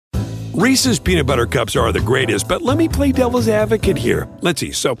Reese's peanut butter cups are the greatest, but let me play devil's advocate here. Let's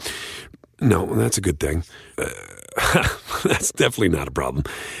see. So, no, that's a good thing. That's definitely not a problem.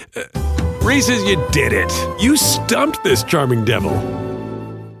 Reese's, you did it. You stumped this charming devil.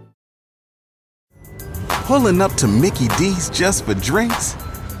 Pulling up to Mickey D's just for drinks?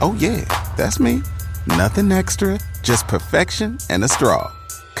 Oh yeah, that's me. Nothing extra, just perfection and a straw.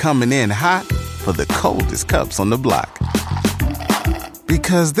 Coming in hot for the coldest cups on the block.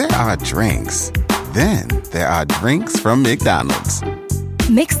 Because there are drinks. Then there are drinks from McDonald's.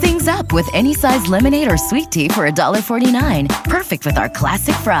 Mix things up with any size lemonade or sweet tea for $1.49. Perfect with our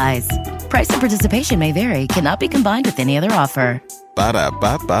classic fries. Price and participation may vary. Cannot be combined with any other offer.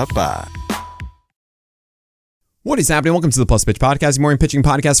 Ba-da-ba-ba-ba. What is happening? Welcome to the Plus Pitch Podcast, your morning pitching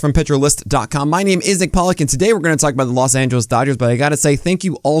podcast from PitcherList.com. My name is Nick Pollock, and today we're going to talk about the Los Angeles Dodgers, but I got to say thank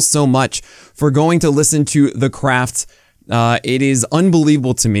you all so much for going to listen to The Craft. It is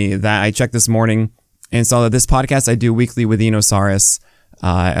unbelievable to me that I checked this morning and saw that this podcast I do weekly with Eno Saris,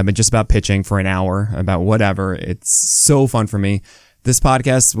 I've been just about pitching for an hour, about whatever. It's so fun for me. This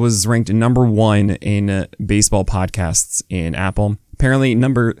podcast was ranked number 1 in baseball podcasts in Apple. Apparently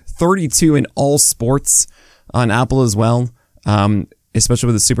number 32 in all sports on Apple as well, especially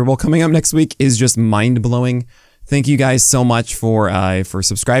with the Super Bowl coming up next week, is just mind-blowing. Thank you guys so much for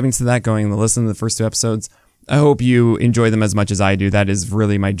subscribing to that, going to listen to the first 2 episodes. I hope you enjoy them as much as I do. That is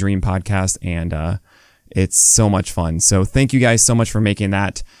really my dream podcast, and it's so much fun. So thank you guys so much for making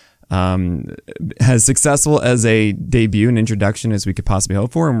that as successful as a debut and introduction as we could possibly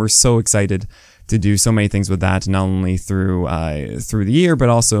hope for, and we're so excited to do so many things with that, not only through the year, but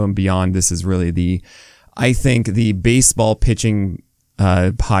also beyond. This is really I think the baseball pitching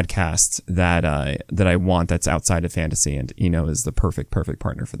podcast that I want that's outside of fantasy, and Eno is the perfect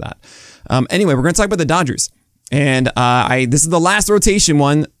partner for that. Anyway, we're going to talk about the Dodgers, and this is the last rotation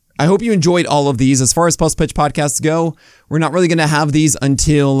one. I hope you enjoyed all of these. As far as Plus Pitch podcasts go, we're not really going to have these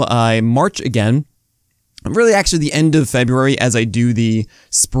until March again. Really, actually, the end of February, as I do the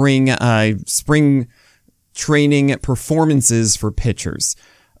spring training performances for pitchers.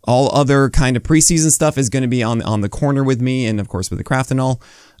 All other kind of preseason stuff is going to be on the corner with me, and of course with the craft and all.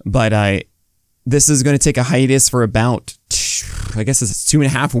 But this is going to take a hiatus for about, I guess it's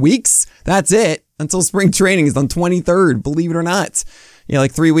 2.5 weeks. That's it, until spring training is on 23rd. Believe it or not,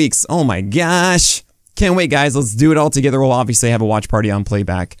 like 3 weeks. Oh my gosh, can't wait, guys. Let's do it all together. We'll obviously have a watch party on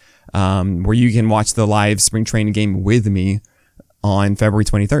Playback, where you can watch the live spring training game with me on February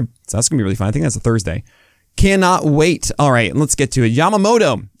 23rd. So that's gonna be really fun. I think that's a Thursday. Cannot wait. All right, let's get to it.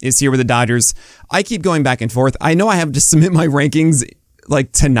 Yamamoto is here with the Dodgers. I keep going back and forth. I know I have to submit my rankings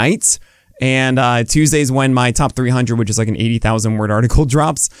like tonight, and Tuesday's when my top 300, which is like an 80,000 word article,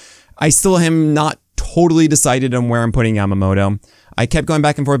 drops. I still am not totally decided on where I'm putting Yamamoto. I kept going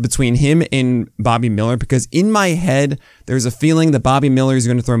back and forth between him and Bobby Miller, because in my head, there's a feeling that Bobby Miller is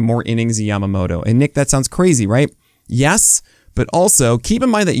going to throw more innings than Yamamoto. And Nick, that sounds crazy, right? Yes, but also keep in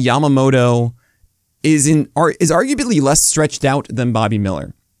mind that Yamamoto is arguably less stretched out than Bobby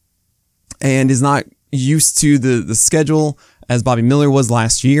Miller, and is not used to the schedule as Bobby Miller was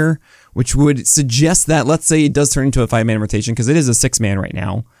last year, which would suggest that, let's say it does turn into a 5-man rotation, because it is a 6-man right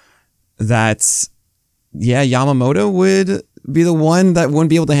now, Yamamoto would be the one that wouldn't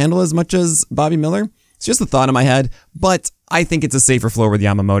be able to handle as much as Bobby Miller. It's just a thought in my head, but I think it's a safer floor with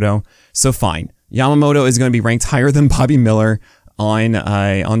Yamamoto, so fine. Yamamoto is going to be ranked higher than Bobby Miller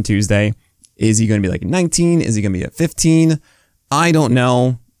on Tuesday. Is he going to be like 19? Is he going to be at 15? I don't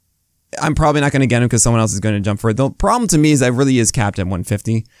know. I'm probably not going to get him because someone else is going to jump for it. The problem to me is that it really is capped at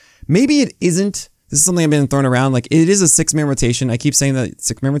 150. Maybe it isn't. This is something I've been thrown around. Like, it is a 6-man rotation. I keep saying that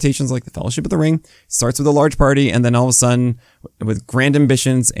 6-man rotations, like the Fellowship of the Ring, starts with a large party, and then all of a sudden, with grand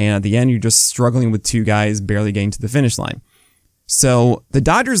ambitions, and at the end, you're just struggling with 2 guys barely getting to the finish line. So the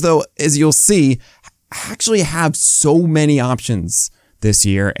Dodgers, though, as you'll see, actually have so many options this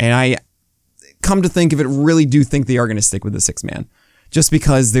year, and I come to think of it, really do think they are going to stick with the 6-man, just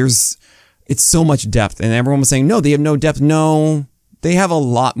because it's so much depth. And everyone was saying, no, they have no depth. No, they have a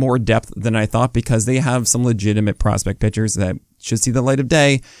lot more depth than I thought, because they have some legitimate prospect pitchers that should see the light of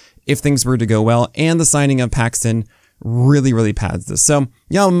day if things were to go well. And the signing of Paxton really, really pads this. So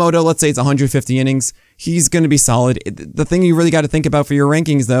Yamamoto, let's say it's 150 innings. He's going to be solid. The thing you really got to think about for your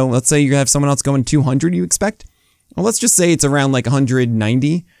rankings, though, let's say you have someone else going 200, you expect. Well, let's just say it's around like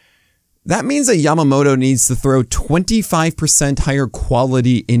 190. That means that Yamamoto needs to throw 25% higher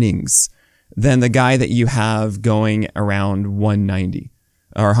quality innings than the guy that you have going around 190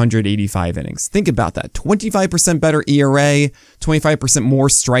 or 185 innings. Think about that. 25% better ERA, 25% more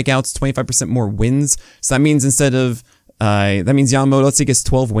strikeouts, 25% more wins. So that means Yamamoto, let's say, gets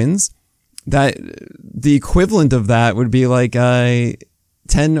 12 wins. that the equivalent of that would be like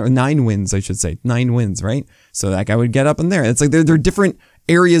 10 or 9 wins, I should say. 9 wins, right? So that guy would get up in there. It's like there are different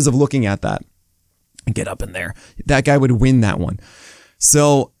areas of looking at that. Get up in there. That guy would win that one.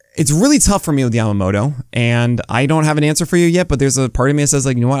 So it's really tough for me with Yamamoto, and I don't have an answer for you yet, but there's a part of me that says,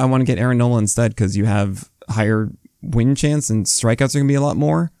 like, you know what, I want to get Aaron Nola instead because you have higher win chance and strikeouts are going to be a lot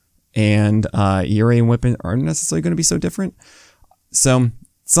more, and ERA and whip aren't necessarily going to be so different. So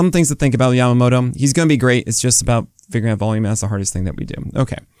some things to think about with Yamamoto. He's going to be great. It's just about figuring out volume. That's the hardest thing that we do.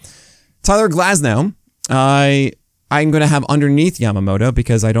 Okay. Tyler Glasnow, I'm going to have underneath Yamamoto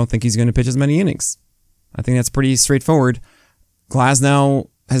because I don't think he's going to pitch as many innings. I think that's pretty straightforward. Glasnow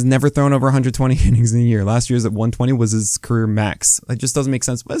has never thrown over 120 innings in a year. Last year's at 120 was his career max. It just doesn't make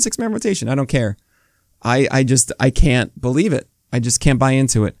sense. But a 6-man rotation, I don't care. I can't believe it. I just can't buy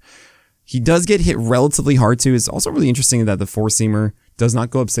into it. He does get hit relatively hard too. It's also really interesting that the 4-seamer does not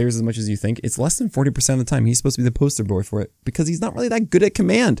go upstairs as much as you think. It's less than 40% of the time. He's supposed to be the poster boy for it because he's not really that good at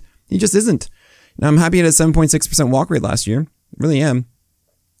command. He just isn't. Now, I'm happy he had a 7.6% walk rate last year. Really am.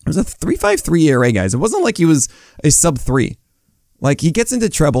 It was a 3.53 ERA, guys. It wasn't like he was a sub-3. Like, he gets into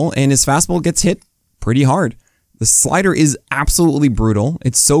trouble, and his fastball gets hit pretty hard. The slider is absolutely brutal.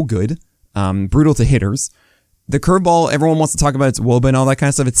 It's so good. Brutal to hitters. The curveball, everyone wants to talk about its WOBA and all that kind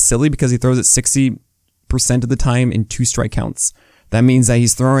of stuff. It's silly because he throws it 60% of the time in 2 strike counts. That means that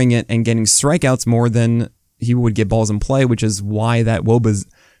he's throwing it and getting strikeouts more than he would get balls in play, which is why that WOBA is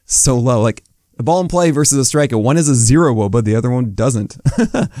so low. Like, a ball in play versus a strikeout. One is a 0 WOBA, the other one doesn't.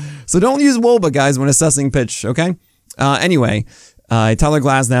 So don't use WOBA, guys, when assessing pitch, okay? Anyway, Tyler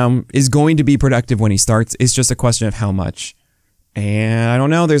Glasnow is going to be productive when he starts. It's just a question of how much. And I don't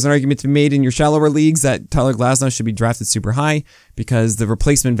know. There's an argument to be made in your shallower leagues that Tyler Glasnow should be drafted super high because the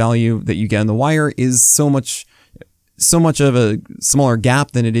replacement value that you get on the wire is so much of a smaller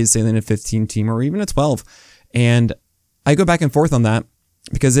gap than it is, say, in a 15 team or even a 12. And I go back and forth on that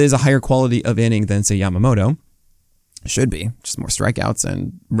because it is a higher quality of inning than, say, Yamamoto. Should be. Just more strikeouts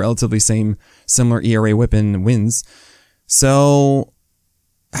and relatively similar ERA whip and wins. So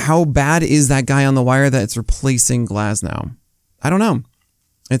how bad is that guy on the wire that's replacing Glasnow? I don't know.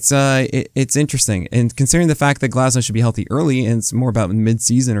 It's interesting. And considering the fact that Glasnow should be healthy early and it's more about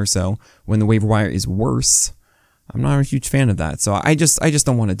mid-season or so when the waiver wire is worse, I'm not a huge fan of that. So I just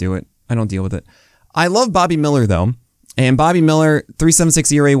don't want to do it. I don't deal with it. I love Bobby Miller, though. And Bobby Miller,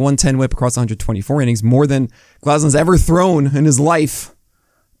 3.76 ERA, 110 whip across 124 innings, more than Glasnow's ever thrown in his life.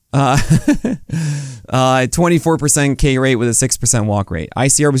 24% K rate with a 6% walk rate.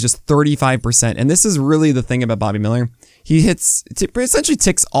 ICR was just 35%. And this is really the thing about Bobby Miller. He essentially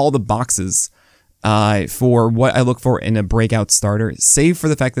ticks all the boxes for what I look for in a breakout starter, save for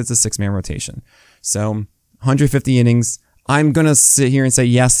the fact that it's a 6-man rotation. So 150 innings. I'm going to sit here and say,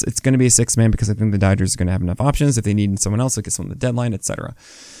 yes, it's going to be a 6-man because I think the Dodgers are going to have enough options. If they need someone else, they'll get someone on the deadline, etc.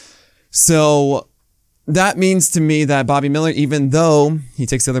 So that means to me that Bobby Miller, even though he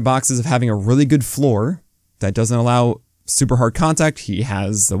ticks the other boxes of having a really good floor that doesn't allow super hard contact, he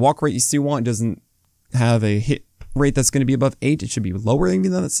has the walk rate you still want, doesn't have a hit rate that's going to be above 8. It should be lower than that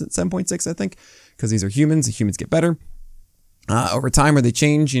 7.6, I think, because these are humans. The humans get better over time, or they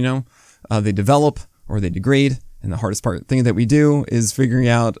change, they develop or they degrade. And the hardest thing that we do is figuring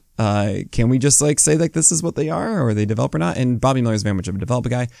out, can we just say this is what they are, or they develop or not? And Bobby Miller is very much of a developer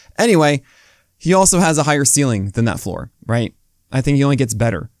guy. Anyway, he also has a higher ceiling than that floor, right? I think he only gets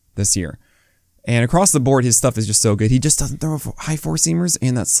better this year. And across the board, his stuff is just so good. He just doesn't throw high 4-seamers,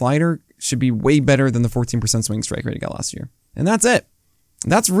 and that slider should be way better than the 14% swing strike rate he got last year. And that's it.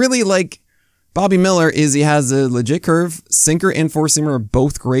 That's really Bobby Miller is he has a legit curve. Sinker and 4-seamer are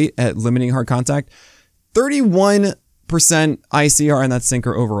both great at limiting hard contact. 31% ICR on that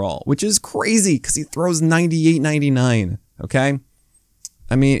sinker overall, which is crazy because he throws 98, 99. Okay.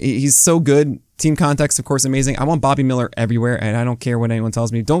 I mean, he's so good. Team contact's, of course, amazing. I want Bobby Miller everywhere, and I don't care what anyone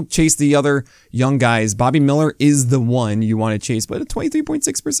tells me. Don't chase the other young guys. Bobby Miller is the one you want to chase, but a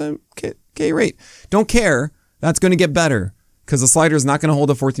 23.6% K rate. Don't care. That's going to get better because the slider is not going to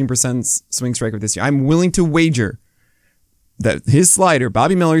hold a 14% swing strike rate this year. I'm willing to wager that his slider,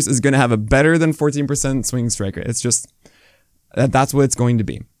 Bobby Miller's, is going to have a better than 14% swing strike rate. It's just, that's what it's going to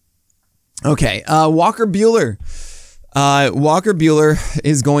be. Okay, Walker Buehler. Walker Buehler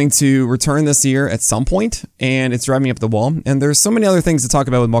is going to return this year at some point, and it's driving me up the wall. And there's so many other things to talk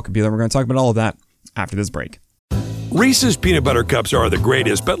about with Walker Buehler. We're going to talk about all of that after this break. Reese's Peanut Butter Cups are the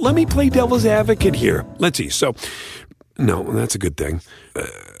greatest, but let me play devil's advocate here. Let's see. So, no, that's a good thing.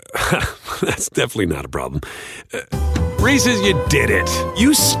 That's definitely not a problem. Reese's, you did it.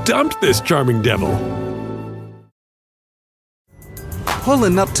 You stumped this charming devil.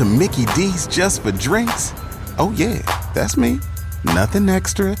 Pulling up to Mickey D's just for drinks? Oh yeah, that's me. Nothing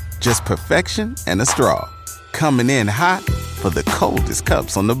extra, just perfection and a straw. Coming in hot for the coldest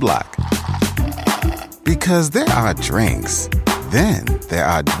cups on the block. Because there are drinks. Then there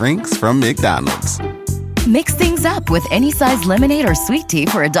are drinks from McDonald's. Mix things up with any size lemonade or sweet tea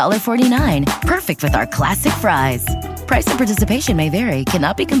for $1.49. Perfect with our classic fries. Price and participation may vary.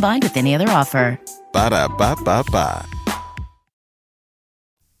 Cannot be combined with any other offer. Ba-da-ba-ba-ba.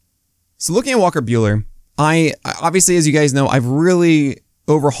 So looking at Walker Buehler, I obviously, as you guys know, I've really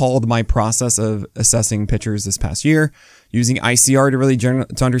overhauled my process of assessing pitchers this past year, using ICR to really to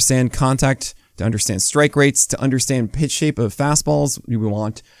understand contact, to understand strike rates, to understand pitch shape of fastballs. We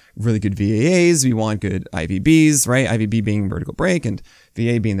want really good VAAs. We want good IVBs, right? IVB being vertical break and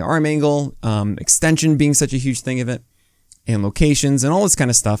VA being the arm angle, extension being such a huge thing of it, and locations and all this kind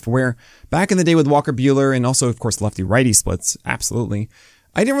of stuff. Where back in the day with Walker Buehler and also, of course, lefty-righty splits, absolutely,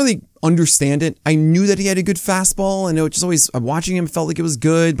 I didn't really understand it. I knew that he had a good fastball, and it was just always watching him felt like it was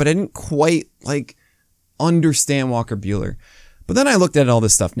good, but I didn't quite understand Walker Buehler. But then I looked at all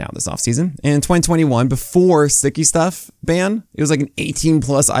this stuff now this offseason. And in 2021, before sticky stuff ban, it was like an 18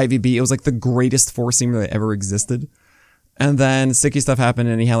 plus IVB. It was like the greatest four-seamer that ever existed. And then sticky stuff happened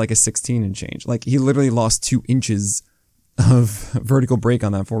and he had like a 16 and change. Like he literally lost 2 inches of vertical break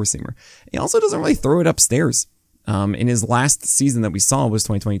on that four-seamer. He also doesn't really throw it upstairs. In his last season that we saw was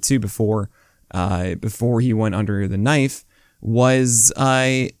 2022 before he went under the knife was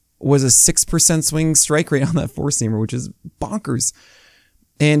a 6% swing strike rate on that four-seamer, which is bonkers.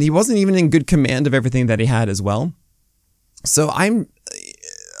 And he wasn't even in good command of everything that he had as well. So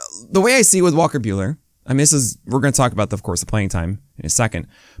the way I see it with Walker Buehler, I mean, we're going to talk about, of course, the playing time in a second.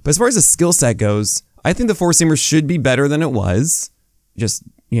 But as far as the skill set goes, I think the four-seamer should be better than it was. Just,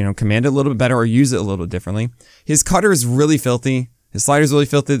 command it a little bit better or use it a little differently. His cutter is really filthy. His slider is really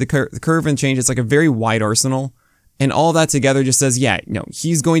filthy. The curve and change, it's like a very wide arsenal. And all that together just says,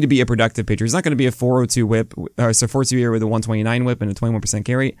 he's going to be a productive pitcher. He's not going to be a 402 whip, or 402 year with a 129 whip and a 21%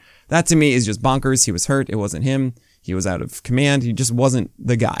 K rate. That to me is just bonkers. He was hurt. It wasn't him. He was out of command. He just wasn't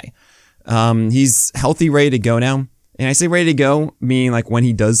the guy. He's healthy, ready to go now. And I say ready to go, meaning like when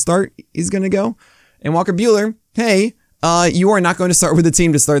he does start, he's going to go. And Walker Buehler, hey, you are not going to start with the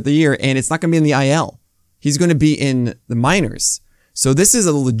team to start the year, and it's not going to be in the IL. He's going to be in the minors. So this is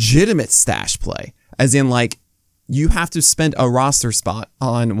a legitimate stash play, as in like, you have to spend a roster spot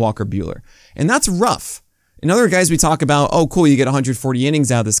on Walker Buehler. And that's rough. In other guys we talk about, oh, cool, you get 140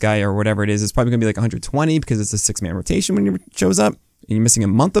 innings out of this guy or whatever it is. It's probably going to be like 120 because it's a 6-man rotation when he shows up. And you're missing a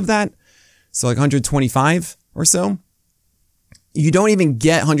month of that. So like 125 or so. You don't even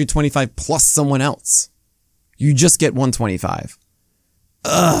get 125 plus someone else. You just get 125.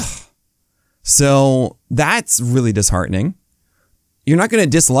 Ugh. So that's really disheartening. You're not going to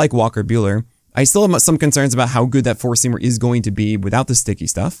dislike Walker Buehler. I still have some concerns about how good that four-seamer is going to be without the sticky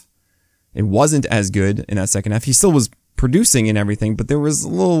stuff. It wasn't as good in that second half. He still was producing and everything, but there was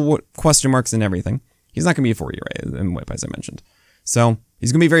little question marks and everything. He's not going to be a 4-year in whip, as I mentioned. So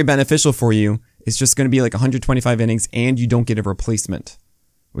he's going to be very beneficial for you. It's just going to be like 125 innings, and you don't get a replacement,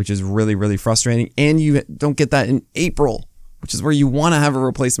 which is really, really frustrating. And you don't get that in April, which is where you want to have a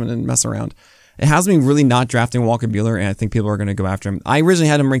replacement and mess around. It has me really not drafting Walker Buehler, and I think people are going to go after him. I originally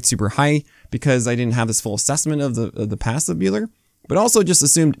had him ranked super high because I didn't have this full assessment of the past of Buehler, but also just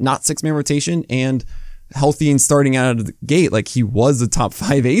assumed not 6-man rotation and healthy and starting out of the gate like he was a top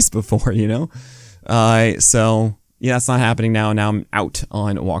 5 ace before, So yeah, that's not happening now. Now I'm out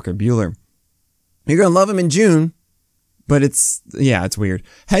on Walker Buehler. You're going to love him in June, but it's weird.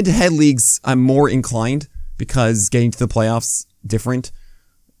 Head-to-head leagues, I'm more inclined because getting to the playoffs different.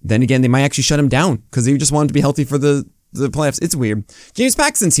 Then again, they might actually shut him down because they just want him to be healthy for the playoffs. It's weird. James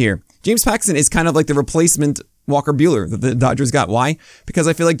Paxton's here. James Paxton is kind of like the replacement Walker Buehler that the Dodgers got. Why? Because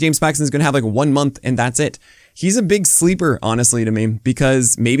I feel like James Paxton is going to have like 1 month and that's it. He's a big sleeper, honestly, to me,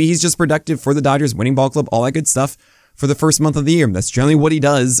 because maybe he's just productive for the Dodgers, winning ball club, all that good stuff for the first month of the year. That's generally what he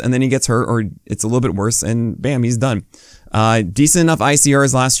does. And then he gets hurt or it's a little bit worse and bam, he's done. Decent enough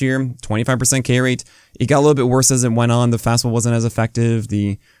ICRs last year, 25% K rate. It got a little bit worse as it went on. The fastball wasn't as effective.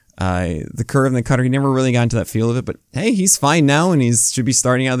 The curve and the cutter, he never really got into that feel of it, but hey, he's fine now and he should be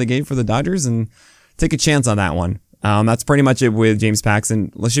starting out of the gate for the Dodgers and take a chance on that one. That's pretty much it with James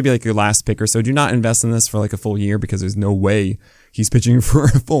Paxton. This should be like your last picker. So do not invest in this for like a full year because there's no way he's pitching for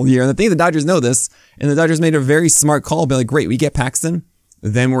a full year. And the thing, the Dodgers know this, and the Dodgers made a very smart call. Be like, great, we get Paxton.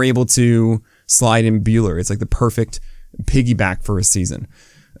 Then we're able to slide in Buehler. It's like the perfect piggyback for a season.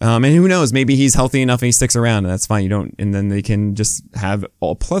 And who knows, maybe he's healthy enough and he sticks around and that's fine. And then they can just have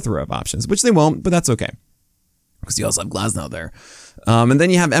a plethora of options, which they won't, but that's okay. Because you also have Glasnow there. And then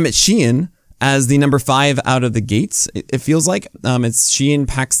you have Emmett Sheehan as the number 5 out of the gates. It feels like it's Sheehan,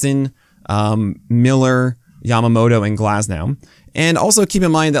 Paxton, Miller, Yamamoto, and Glasnow. And also keep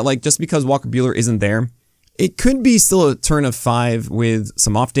in mind that like just because Walker Buehler isn't there, it could be still a turn of 5 with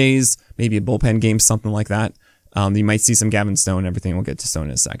some off days, maybe a bullpen game, something like that. You might see some Gavin Stone and everything. We'll get to Stone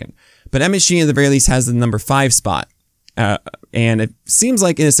in a second. But Emmett Sheehan, at the very least, has the number 5 spot. And it seems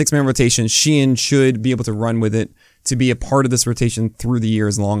like in a 6-man rotation, Sheehan should be able to run with it to be a part of this rotation through the year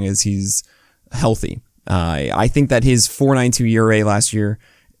as long as he's healthy. I think that his 4.92 ERA last year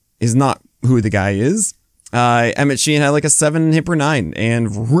is not who the guy is. Emmett Sheehan had like a 7 hit per 9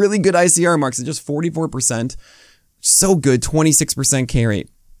 and really good ICR marks at just 44%. So good, 26% K rate.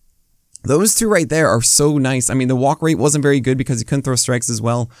 Those two right there are so nice. I mean, the walk rate wasn't very good because he couldn't throw strikes as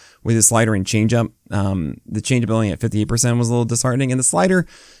well with his slider and changeup. The changeup only at 58% was a little disheartening. And the slider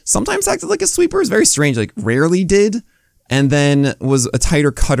sometimes acted like a sweeper. It was very strange, like rarely did. And then was a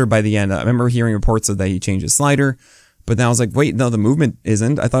tighter cutter by the end. I remember hearing reports of that he changed his slider. But then I was like, wait, no, the movement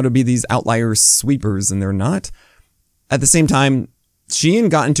isn't. I thought it would be these outlier sweepers, and they're not. At the same time, Sheehan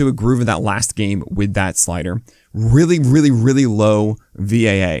got into a groove in that last game with that slider. Really, really, really low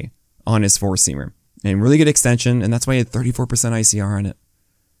VAA on his 4-seamer. And really good extension, and that's why he had 34% ICR on it.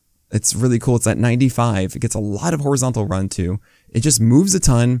 It's really cool. It's at 95. It gets a lot of horizontal run, too. It just moves a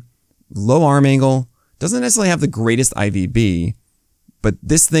ton. Low arm angle. Doesn't necessarily have the greatest IVB, but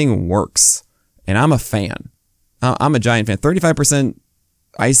this thing works. And I'm a fan. I'm a giant fan. 35%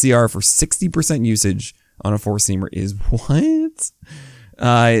 ICR for 60% usage on a 4-seamer is what?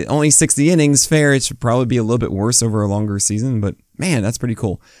 Only 60 innings, fair. It should probably be a little bit worse over a longer season, but man, that's pretty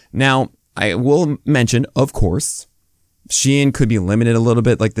cool. Now, I will mention, of course, Sheehan could be limited a little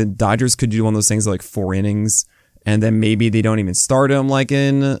bit. Like the Dodgers could do one of those things like 4 innings, and then maybe they don't even start him like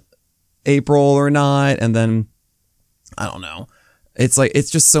in April or not, and then I don't know. It's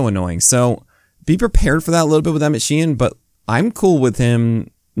just so annoying. So be prepared for that a little bit with Emmett Sheehan, but I'm cool with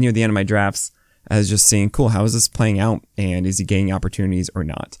him near the end of my drafts as just seeing, cool, how is this playing out, and is he getting opportunities or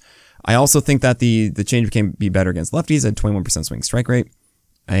not? I also think that the change can be better against lefties at 21% swing strike rate,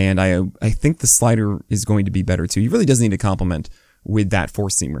 and I think the slider is going to be better too. He really does need a compliment with that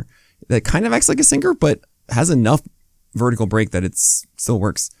 4-seamer that kind of acts like a sinker, but has enough vertical break that it still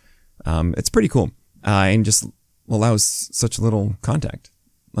works. It's pretty cool, and just allows such little contact.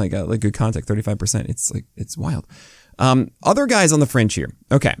 Like good contact, 35%. It's wild. Other guys on the fringe here.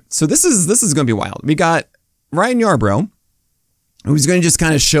 Okay, so this is going to be wild. We got Ryan Yarbrough, who's going to just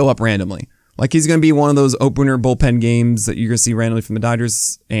kind of show up randomly. Like he's going to be one of those opener bullpen games that you're going to see randomly from the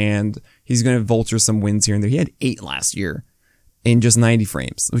Dodgers, and he's going to vulture some wins here and there. He had 8 last year in just 90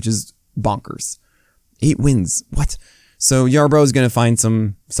 frames, which is bonkers. 8 wins. What? So Yarbrough is going to find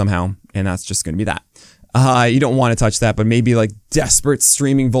some somehow, and that's just going to be that. You don't want to touch that, but maybe like desperate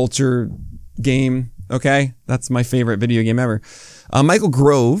streaming vulture game. Okay, that's my favorite video game ever. Michael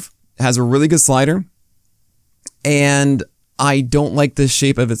Grove has a really good slider, and I don't like the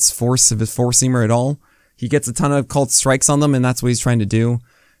shape of its force of his 4-seamer at all. He gets a ton of called strikes on them, and that's what he's trying to do.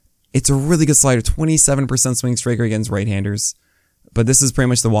 It's a really good slider, 27% swing strike rate against right-handers. But this is pretty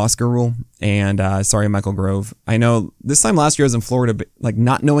much the Wasker rule, and sorry, Michael Grove. I know this time last year I was in Florida, but like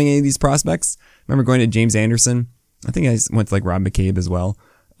not knowing any of these prospects. I remember going to James Anderson. I think I went to like Rob McCabe as well.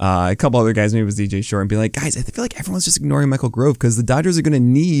 A couple other guys, maybe it was DJ Shore, and be like, guys, I feel like everyone's just ignoring Michael Grove because the Dodgers are going to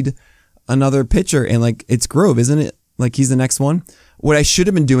need another pitcher, and like it's Grove, isn't it? Like he's the next one. What I should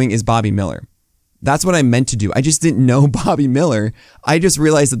have been doing is Bobby Miller. That's what I meant to do. I just didn't know Bobby Miller. I just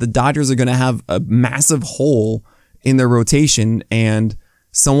realized that the Dodgers are going to have a massive hole in their rotation, and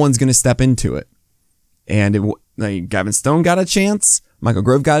someone's going to step into it. And like Gavin Stone got a chance, Michael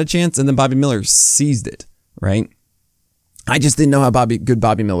Grove got a chance, and then Bobby Miller seized it, right? I just didn't know how good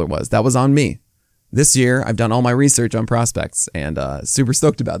Bobby Miller was. That was on me. This year, I've done all my research on prospects, and super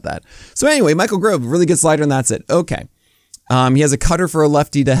stoked about that. So anyway, Michael Grove, really good slider, and that's it. Okay. He has a cutter for a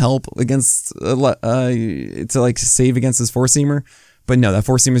lefty to help against, to like save against his 4-seamer. But no, that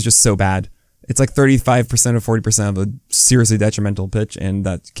 4-seamer is just so bad. It's like 35% or 40% of a seriously detrimental pitch, and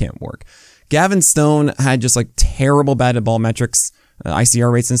that can't work. Gavin Stone had just like terrible batted ball metrics,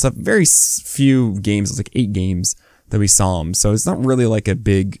 ICR rates and stuff. Very few games, it was like 8 games that we saw him. So it's not really like a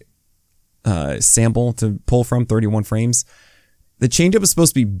big sample to pull from, 31 frames. The changeup was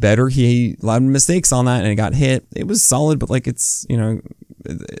supposed to be better. He allowed mistakes on that and it got hit. It was solid, but like it's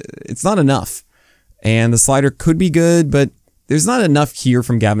not enough. And the slider could be good, but there's not enough here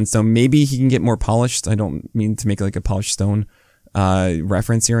from Gavin Stone. Maybe he can get more polished. I don't mean to make like a polished stone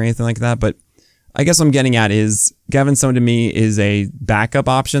reference here or anything like that, but I guess what I'm getting at is Gavin Stone to me is a backup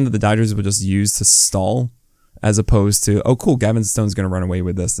option that the Dodgers would just use to stall as opposed to, oh, cool, Gavin Stone's going to run away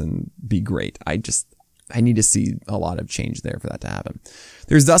with this and be great. I need to see a lot of change there for that to happen.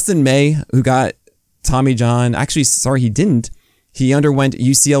 There's Dustin May, who got Tommy John. Actually, sorry, he didn't. He underwent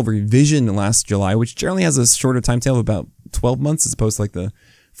UCL revision last July, which generally has a shorter timetable of about 12 months as opposed to like the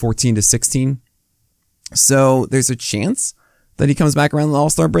 14 to 16. So there's a chance that he comes back around the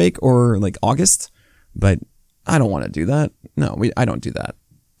All-Star break or like August, but I don't want to do that. No, I don't do that.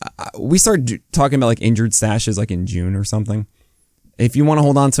 We started talking about like injured stashes like in June or something. If you want to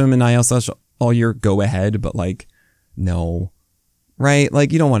hold on to him in IL stash all year, go ahead, but like, no, right?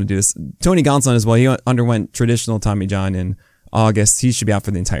 Like you don't want to do this. Tony Gonsolin as well. He underwent traditional Tommy John in August. He should be out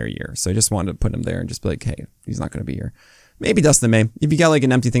for the entire year. So I just wanted to put him there and just be like, hey, he's not going to be here. Maybe Dustin May. If you got like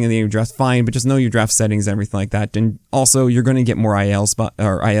an empty thing in the end of your draft, fine, but just know your draft settings and everything like that. And also, you're going to get more ILs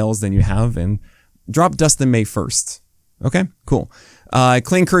than you have, and drop Dustin May first. Okay, cool.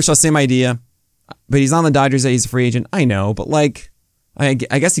 Clayton Kershaw, same idea, but he's on the Dodgers. He's a free agent. I know, but like, I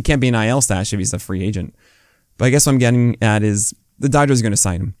guess he can't be an IL stash if he's a free agent. But I guess what I'm getting at is the Dodgers are going to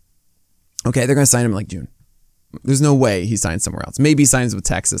sign him. Okay, they're going to sign him in like June. There's no way he signs somewhere else. Maybe he signs with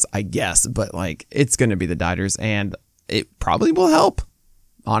Texas, I guess, but like, it's going to be the Dodgers, and it probably will help.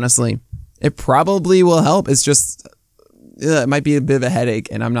 Honestly, it probably will help. It's just, it might be a bit of a headache,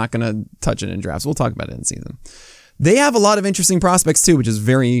 and I'm not going to touch it in drafts. We'll talk about it in season. They have a lot of interesting prospects too, which is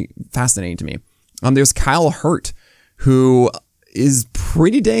very fascinating to me. There's Kyle Hurt, who is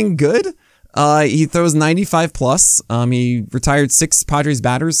pretty dang good. He throws 95 plus. He retired 6 Padres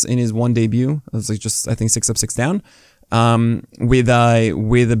batters in his one debut. It was like just, I think, 6 up, 6 down. With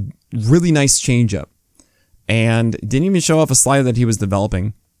a really nice changeup. And didn't even show off a slider that he was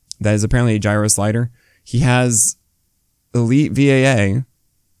developing. That is apparently a gyro slider. He has elite VAA,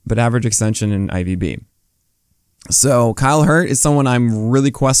 but average extension in IVB. So Kyle Hurt is someone I'm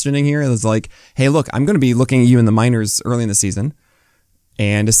really questioning here. It's like, hey, look, I'm going to be looking at you in the minors early in the season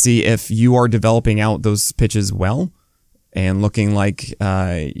and to see if you are developing out those pitches well and looking like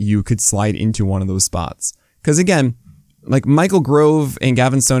you could slide into one of those spots. Because again, like Michael Grove and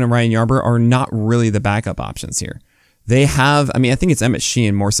Gavin Stone and Ryan Yarbrough are not really the backup options here. They have, I think it's Emmett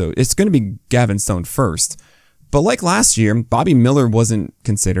Sheehan more so. It's going to be Gavin Stone first. But like last year, Bobby Miller wasn't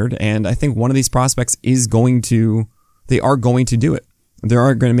considered, and I think one of these prospects are going to do it. They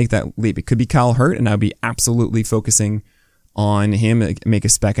are going to make that leap. It could be Kyle Hurt, and I'll be absolutely focusing on him, make a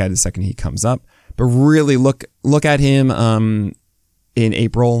spec out the second he comes up. But really look at him in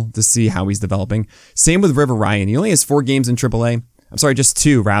April to see how he's developing. Same with River Ryan. He only has 4 games in AAA. I'm sorry, just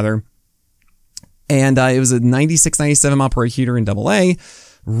 2 rather. And it was a 96, 97 mile per hour heater in AA.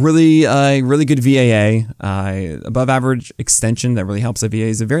 Really good VAA, above average extension that really helps the VAA.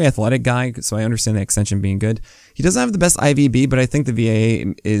 He's a very athletic guy, so I understand the extension being good. He doesn't have the best IVB, but I think the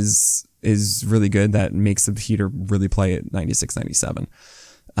VAA is really good. That makes the heater really play at 96, 97.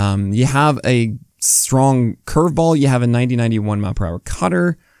 You have a strong curveball. You have a 90, 91 mile per hour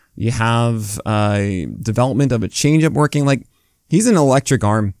cutter. You have development of a changeup working. Like, he's an electric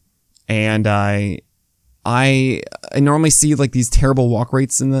arm, and I normally see like these terrible walk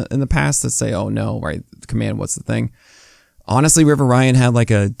rates in the past that say, oh no, right, command, what's the thing? Honestly, River Ryan had like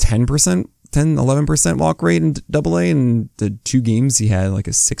a 11% walk rate in AA, and the 2 games he had like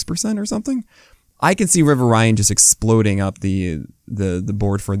a 6% or something. I can see River Ryan just exploding up the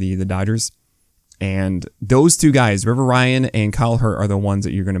board for the Dodgers. And those 2 guys, River Ryan and Kyle Hurt, are the ones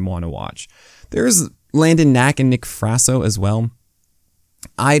that you're going to want to watch. There's Landon Knack and Nick Frasso as well.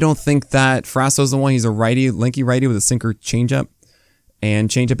 I don't think that Frasso's the one. He's a righty, lanky righty with a sinker changeup. And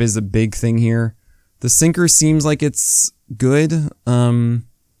changeup is a big thing here. The sinker seems like it's good.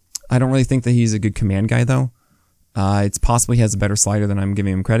 I don't really think that he's a good command guy, though. It's possible he has a better slider than I'm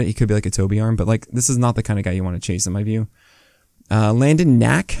giving him credit. He could be like a Toby arm, but like this is not the kind of guy you want to chase in my view. Landon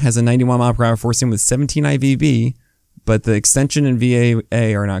Knack has a 91 mile per hour four seam with 17 IVB, but the extension and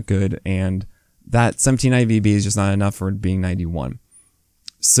VAA are not good, and that 17 IVB is just not enough for being 91.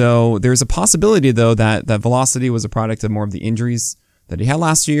 So there's a possibility, though, that velocity was a product of more of the injuries that he had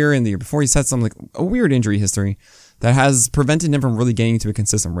last year and the year before. He's had some like a weird injury history that has prevented him from really getting to a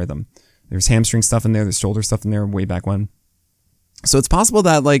consistent rhythm. There's hamstring stuff in there, there's shoulder stuff in there way back when. So it's possible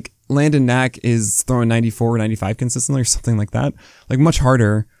that like Landon Knack is throwing 94 or 95 consistently or something like that, like much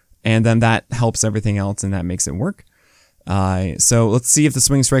harder, and then that helps everything else and that makes it work. So let's see if the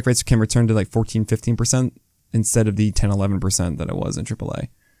swing strike rates can return to like 14, 15% instead of the 10, 11% that it was in AAA,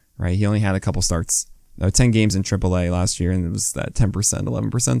 right? He only had a couple starts, 10 games in AAA last year, and it was that 10%,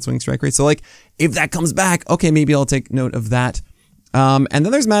 11% swing strike rate. So like, if that comes back, okay, maybe I'll take note of that. And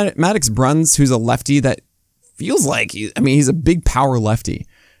then there's Maddox Bruns, who's a lefty that feels like he's a big power lefty.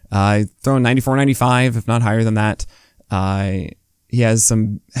 Throwing 94, 95, if not higher than that. He has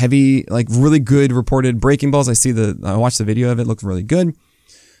some heavy, like really good reported breaking balls. I watched the video of it. Looked really good.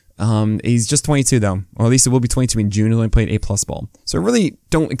 He's just 22 though, or at least it will be 22 in June. He only played A+ ball. So I really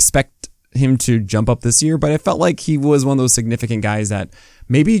don't expect him to jump up this year, but I felt like he was one of those significant guys that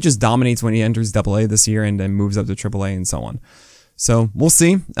maybe he just dominates when he enters AA this year and then moves up to AAA and so on. So we'll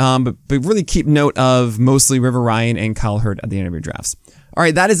see. But really keep note of mostly River Ryan and Kyle Hurd at the end of your drafts. All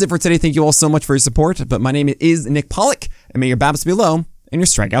right, that is it for today. Thank you all so much for your support. But my name is Nick Pollock, and may your BABIPs be low and your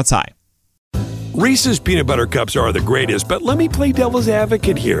strikeouts high. Reese's peanut butter cups are the greatest, but let me play devil's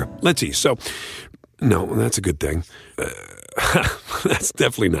advocate here. Let's see. So, no, that's a good thing. That's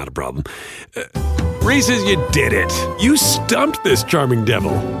definitely not a problem. Reese's, you did it. You stumped this charming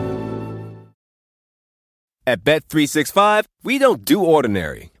devil. At Bet365, we don't do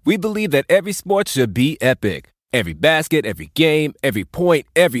ordinary. We believe that every sport should be epic. Every basket, every game, every point,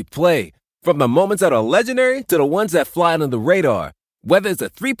 every play. From the moments that are legendary to the ones that fly under the radar. Whether it's a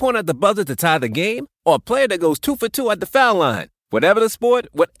three-pointer at the buzzer to tie the game or a player that goes 2 for 2 at the foul line. Whatever the sport,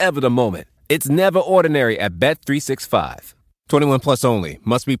 whatever the moment. It's never ordinary at Bet365. 21 plus only.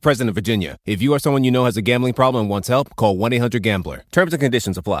 Must be present in Virginia. If you or someone you know has a gambling problem and wants help, call 1-800-GAMBLER. Terms and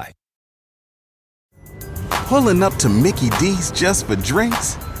conditions apply. Pulling up to Mickey D's just for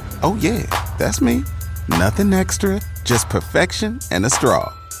drinks? Oh yeah, that's me. Nothing extra, just perfection and a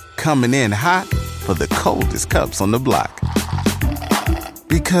straw. Coming in hot for the coldest cups on the block.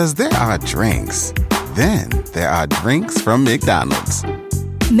 Because there are drinks. Then there are drinks from McDonald's.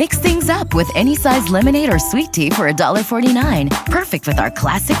 Mix things up with any size lemonade or sweet tea for $1.49. Perfect with our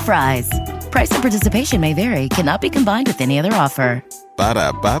classic fries. Price and participation may vary. Cannot be combined with any other offer.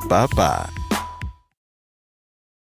 Ba-da-ba-ba-ba.